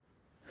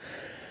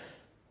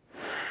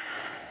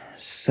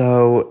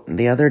So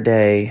the other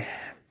day,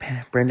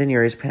 Brendan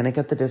Urie's Panic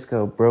at the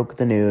Disco broke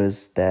the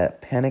news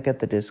that Panic at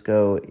the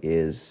Disco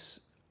is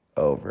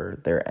over.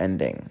 They're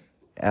ending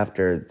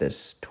after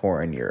this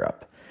tour in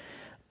Europe.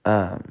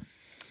 Um,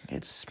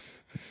 it's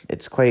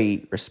it's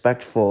quite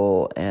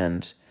respectful,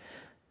 and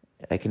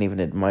I can even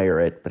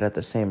admire it, but at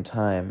the same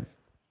time,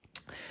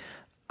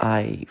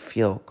 I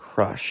feel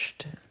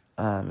crushed.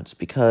 It's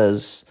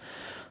because,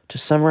 to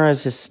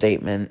summarize his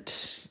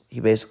statement, he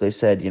basically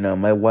said,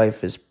 my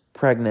wife is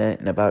pregnant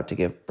and about to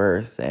give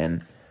birth,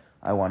 and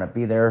I want to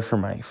be there for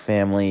my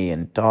family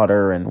and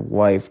daughter and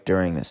wife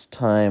during this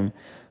time,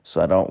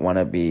 so I don't want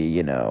to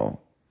be,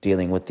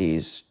 dealing with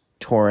these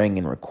touring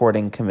and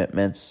recording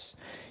commitments.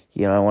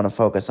 I want to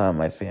focus on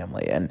my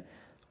family, and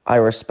I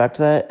respect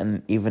that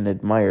and even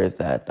admire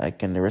that. I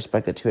can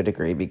respect it to a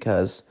degree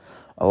because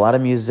a lot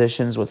of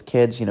musicians with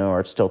kids,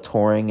 are still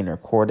touring and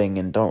recording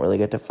and don't really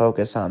get to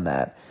focus on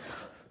that.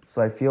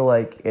 So I feel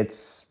like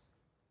it's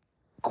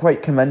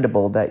quite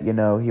commendable that,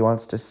 he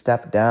wants to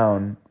step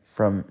down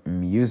from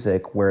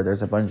music where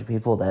there's a bunch of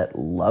people that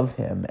love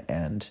him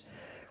and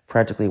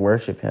practically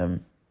worship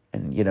him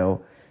and,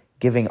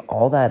 giving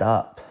all that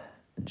up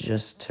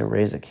just to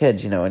raise a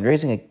kid, and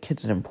raising a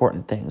kid's an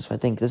important thing. So I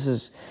think this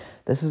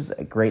is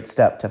a great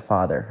step to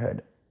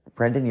fatherhood.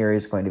 Brendan Urie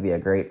is going to be a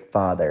great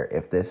father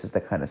if this is the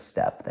kind of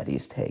step that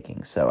he's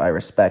taking. So I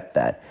respect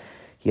that.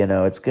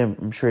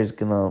 I'm sure he's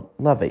gonna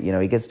love it.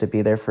 He gets to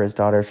be there for his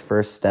daughter's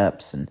first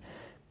steps and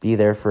be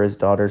there for his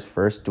daughter's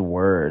first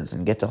words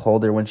and get to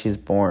hold her when she's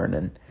born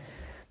and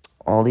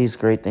all these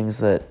great things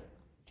that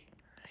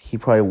he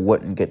probably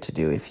wouldn't get to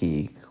do if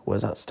he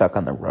was stuck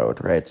on the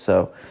road, right?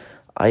 So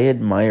I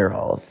admire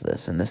all of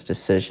this and this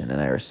decision, and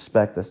I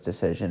respect this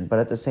decision. But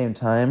at the same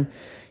time,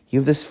 you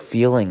have this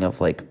feeling of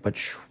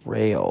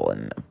betrayal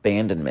and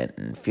abandonment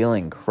and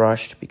feeling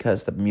crushed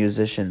because the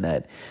musician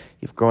that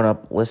you've grown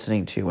up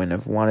listening to and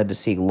have wanted to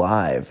see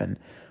live and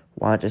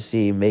want to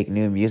see make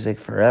new music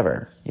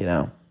forever,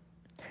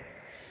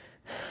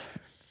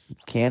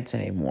 can't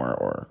anymore,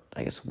 or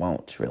I guess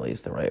won't really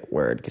is the right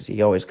word, because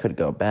he always could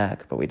go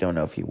back, but we don't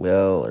know if he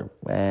will or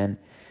when.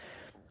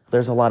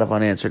 There's a lot of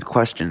unanswered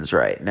questions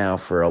right now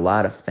for a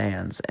lot of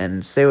fans,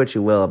 and say what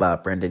you will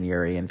about Brendan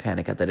Urie and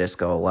Panic at the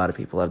Disco, a lot of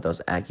people have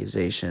those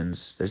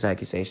accusations. There's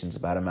accusations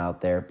about him out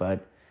there,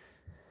 but,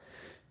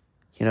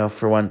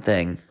 for one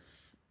thing,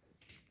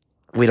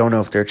 we don't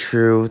know if they're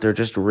true. They're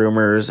just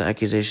rumors,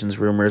 accusations,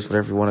 rumors,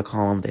 whatever you want to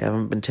call them. They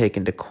haven't been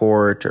taken to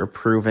court or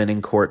proven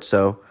in court,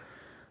 so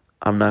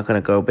I'm not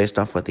going to go based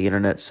off what the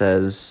internet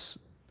says.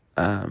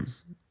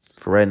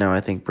 For right now, I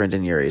think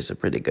Brendan Urie is a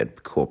pretty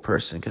good, cool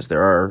person because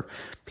there are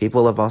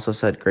people have also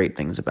said great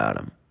things about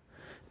him.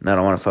 And I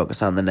don't want to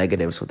focus on the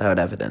negatives without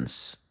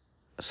evidence.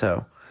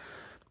 So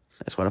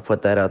I just want to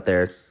put that out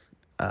there.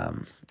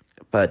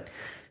 But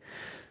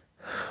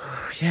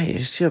yeah, you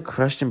just feel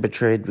crushed and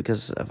betrayed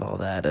because of all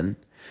that. And,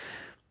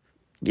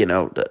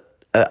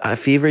 a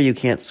Fever You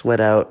Can't Sweat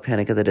Out,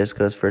 Panic at the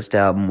Disco's first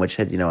album, which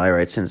had, I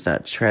Write Sins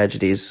Not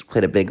Tragedies,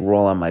 played a big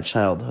role on my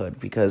childhood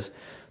because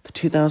the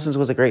 2000s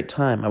was a great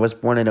time. I was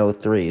born in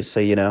 2003,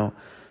 so,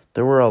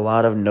 there were a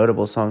lot of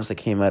notable songs that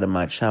came out of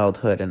my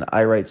childhood, and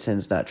I Write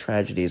Sins Not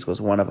Tragedies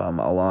was one of them,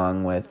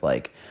 along with,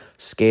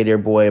 Skater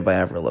Boy by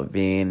Avril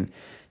Lavigne.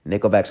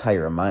 Nickelback's How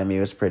You Remind Me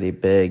was pretty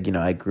big.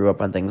 I grew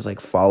up on things like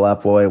Fall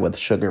Out Boy with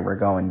Sugar We're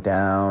Going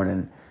Down,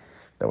 and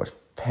there was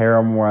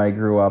Paramore I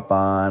grew up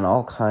on,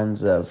 all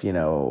kinds of,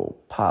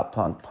 pop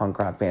punk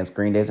rock bands.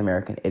 Green Day's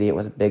American Idiot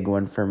was a big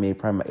one for me.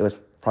 It was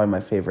probably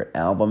my favorite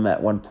album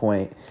at one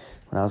point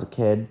when I was a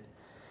kid.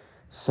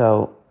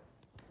 So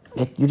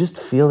you just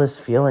feel this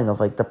feeling of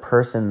the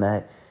person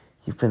that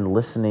you've been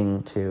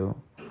listening to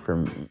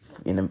from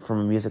a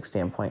music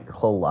standpoint your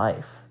whole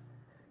life.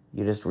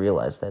 You just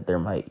realize that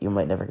you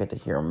might never get to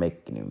hear him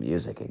make new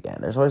music again.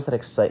 There's always that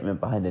excitement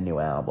behind a new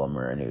album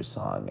or a new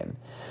song, and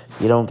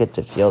you don't get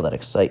to feel that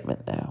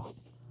excitement now.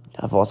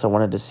 I've also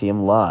wanted to see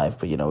him live,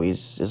 but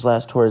his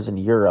last tour is in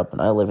Europe,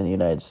 and I live in the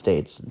United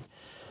States. And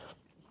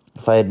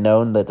if I had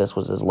known that this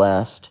was his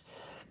last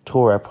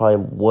tour, I probably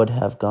would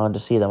have gone to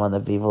see them on the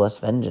Viva Las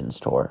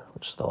Vengeance tour,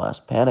 which is the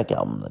last Panic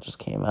album that just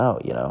came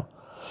out,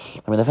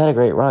 they've had a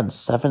great run.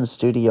 7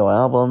 studio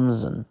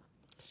albums and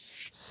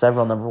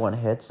several number one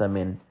hits.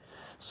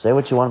 Say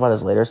what you want about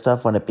his later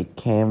stuff when it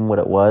became what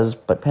it was,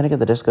 but Panic at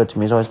the Disco to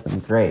me has always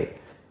been great.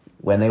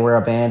 When they were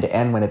a band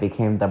and when it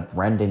became the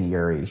Brendan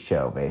Urie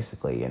show,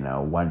 basically,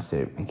 once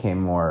it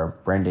became more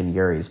of Brendan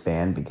Urie's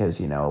band because,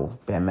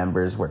 band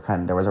members were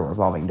there was a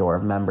revolving door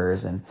of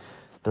members and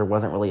there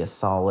wasn't really a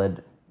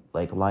solid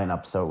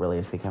lineup, so really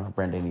it became a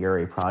Brendan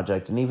Urie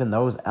project. And even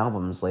those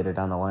albums later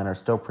down the line are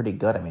still pretty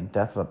good.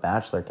 Death of a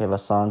Bachelor gave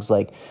us songs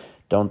like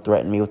Don't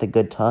Threaten Me with a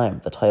Good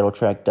Time, the title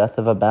track Death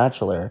of a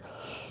Bachelor,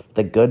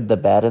 The Good, the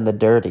Bad, and the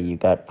Dirty. You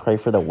got Pray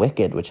for the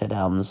Wicked, which had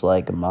albums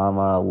like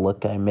Mama,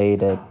 Look I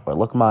Made It, or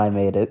Look Ma I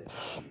Made It,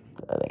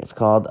 I think it's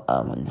called,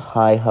 and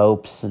High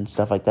Hopes and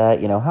stuff like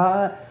that.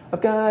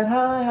 I've got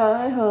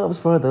high hopes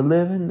for the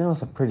living. That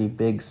was a pretty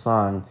big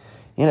song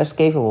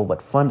inescapable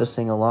but fun to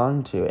sing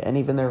along to. And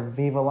even their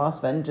Viva Las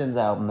Vengeance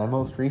album, their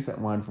most recent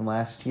one from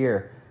last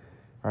year,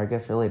 or I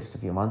guess really just a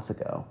few months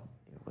ago,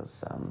 it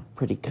was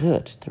pretty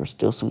good. There were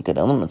still some good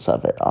elements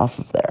of it off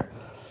of there.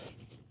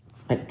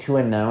 And to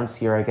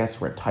announce your, I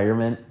guess,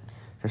 retirement,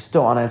 there's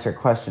still unanswered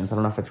questions. I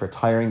don't know if it's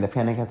retiring the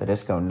Panic at the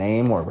Disco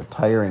name or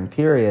retiring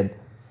period.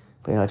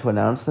 But to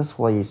announce this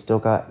while you're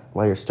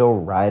still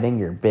riding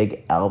your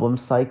big album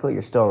cycle,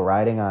 you're still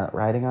riding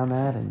on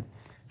that, and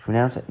to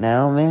announce it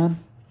now, man,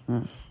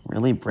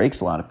 really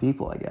breaks a lot of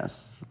people, I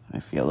guess. I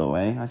feel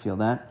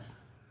that.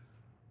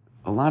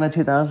 A lot of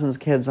 2000s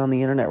kids on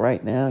the internet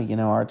right now,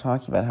 are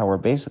talking about how we're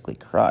basically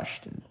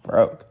crushed and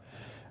broke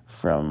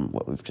from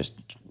what we've just,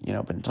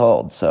 been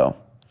told. So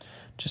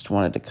just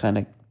wanted to kind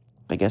of,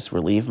 I guess,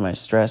 relieve my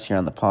stress here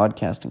on the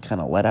podcast and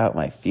kind of let out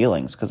my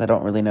feelings, because I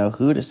don't really know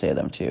who to say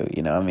them to,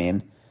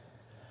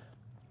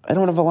 I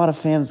don't have a lot of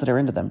fans that are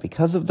into them.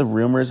 Because of the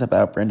rumors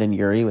about Brendon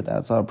Urie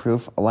without solid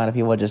proof, a lot of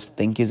people just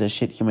think he's a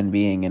shit human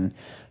being, and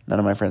none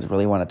of my friends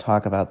really want to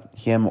talk about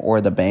him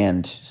or the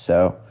band.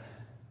 So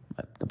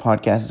the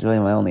podcast is really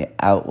my only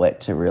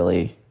outlet to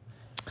really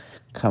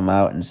come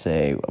out and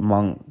say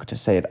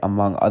it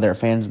among other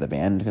fans of the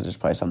band, because there's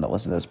probably some that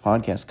listen to this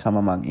podcast, come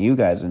among you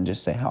guys and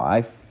just say how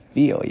I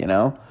feel,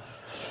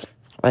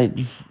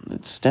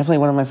 It's definitely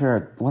one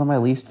of my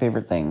least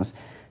favorite things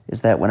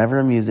is that whenever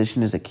a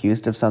musician is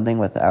accused of something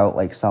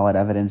without solid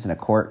evidence in a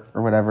court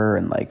or whatever,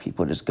 and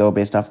people just go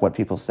based off what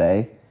people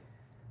say,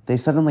 they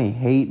suddenly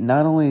hate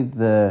not only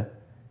the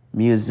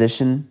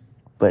musician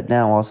but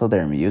now also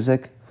their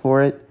music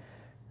for it.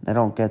 And I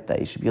don't get that.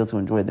 You should be able to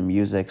enjoy the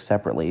music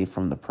separately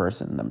from the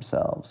person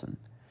themselves. And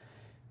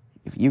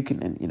if you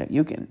can,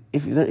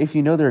 if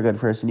they're a good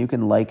person, you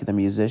can like the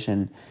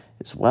musician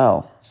as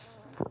well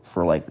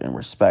for and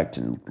respect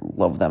and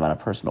love them on a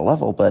personal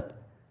level, but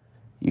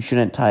you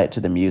shouldn't tie it to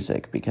the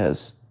music,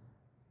 because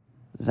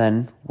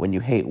then when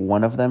you hate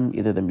one of them,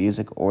 either the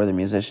music or the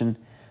musician,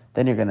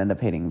 then you're going to end up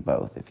hating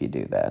both if you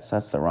do that. So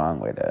that's the wrong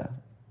way to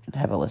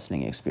have a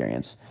listening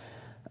experience.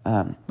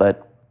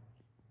 But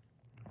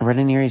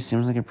Brendon Urie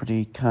seems like a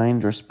pretty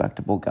kind,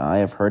 respectable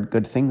guy. I've heard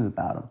good things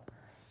about him.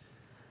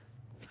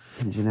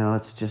 And,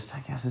 it's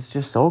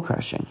just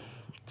soul-crushing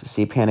to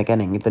see Panic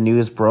ending. The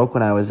news broke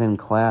when I was in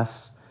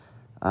class,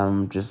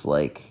 just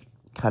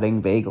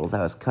cutting bagels.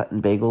 I was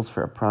cutting bagels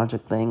for a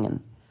project thing and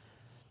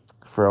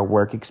for a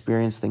work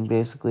experience thing,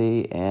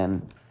 basically,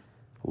 and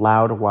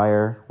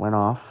Loudwire went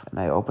off, and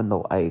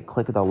I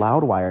clicked the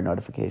Loudwire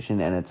notification,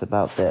 and it's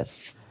about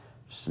this.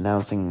 Just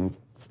announcing,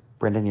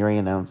 Brendon Urie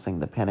announcing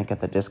the Panic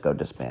at the Disco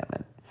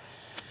disbandment.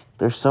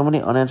 There's so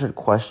many unanswered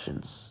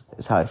questions,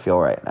 is how I feel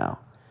right now.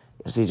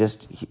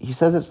 He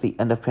says it's the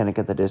end of Panic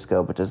at the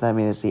Disco, but does that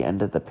mean it's the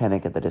end of the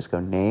Panic at the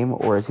Disco name,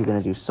 or is he going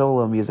to do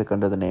solo music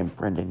under the name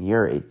Brendon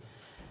Urie?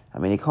 I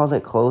mean, he calls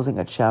it closing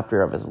a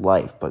chapter of his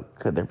life, but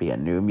could there be a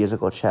new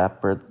musical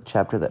chapter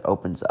that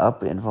opens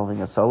up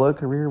involving a solo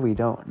career? We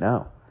don't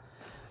know.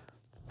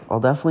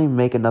 I'll definitely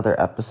make another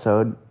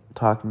episode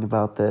talking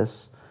about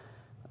this.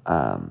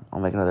 I'll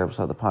make another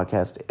episode of the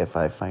podcast if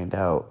I find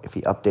out, if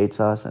he updates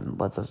us and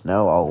lets us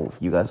know.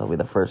 You guys will be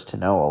the first to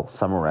know. I'll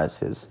summarize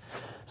his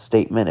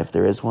statement if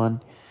there is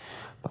one.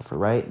 But for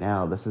right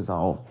now, this is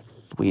all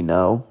we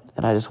know,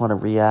 and I just want to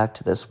react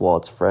to this while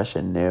it's fresh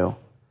and new.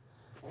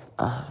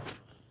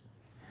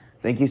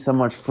 Thank you so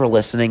much for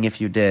listening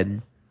if you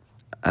did.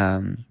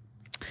 You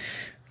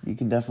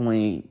can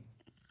definitely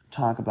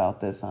talk about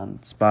this on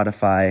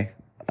Spotify.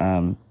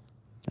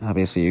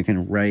 Obviously, you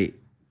can write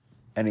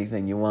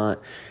anything you want.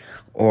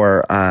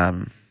 Or I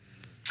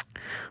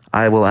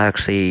will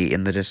actually,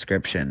 in the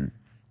description,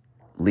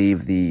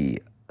 leave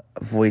the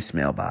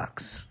voicemail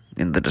box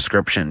in the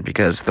description,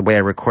 because the way I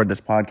record this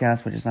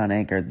podcast, which is on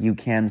Anchor, you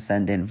can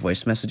send in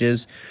voice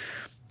messages.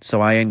 So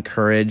I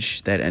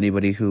encourage that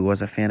anybody who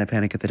was a fan of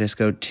Panic at the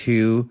Disco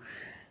to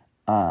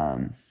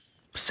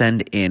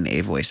send in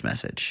a voice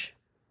message.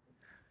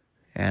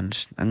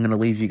 And I'm going to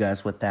leave you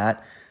guys with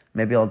that.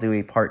 Maybe I'll do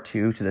a part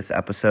 2 to this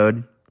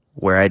episode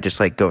where I just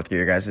go through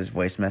your guys'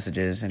 voice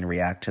messages and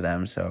react to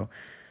them. So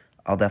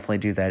I'll definitely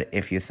do that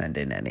if you send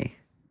in any.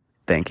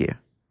 Thank you.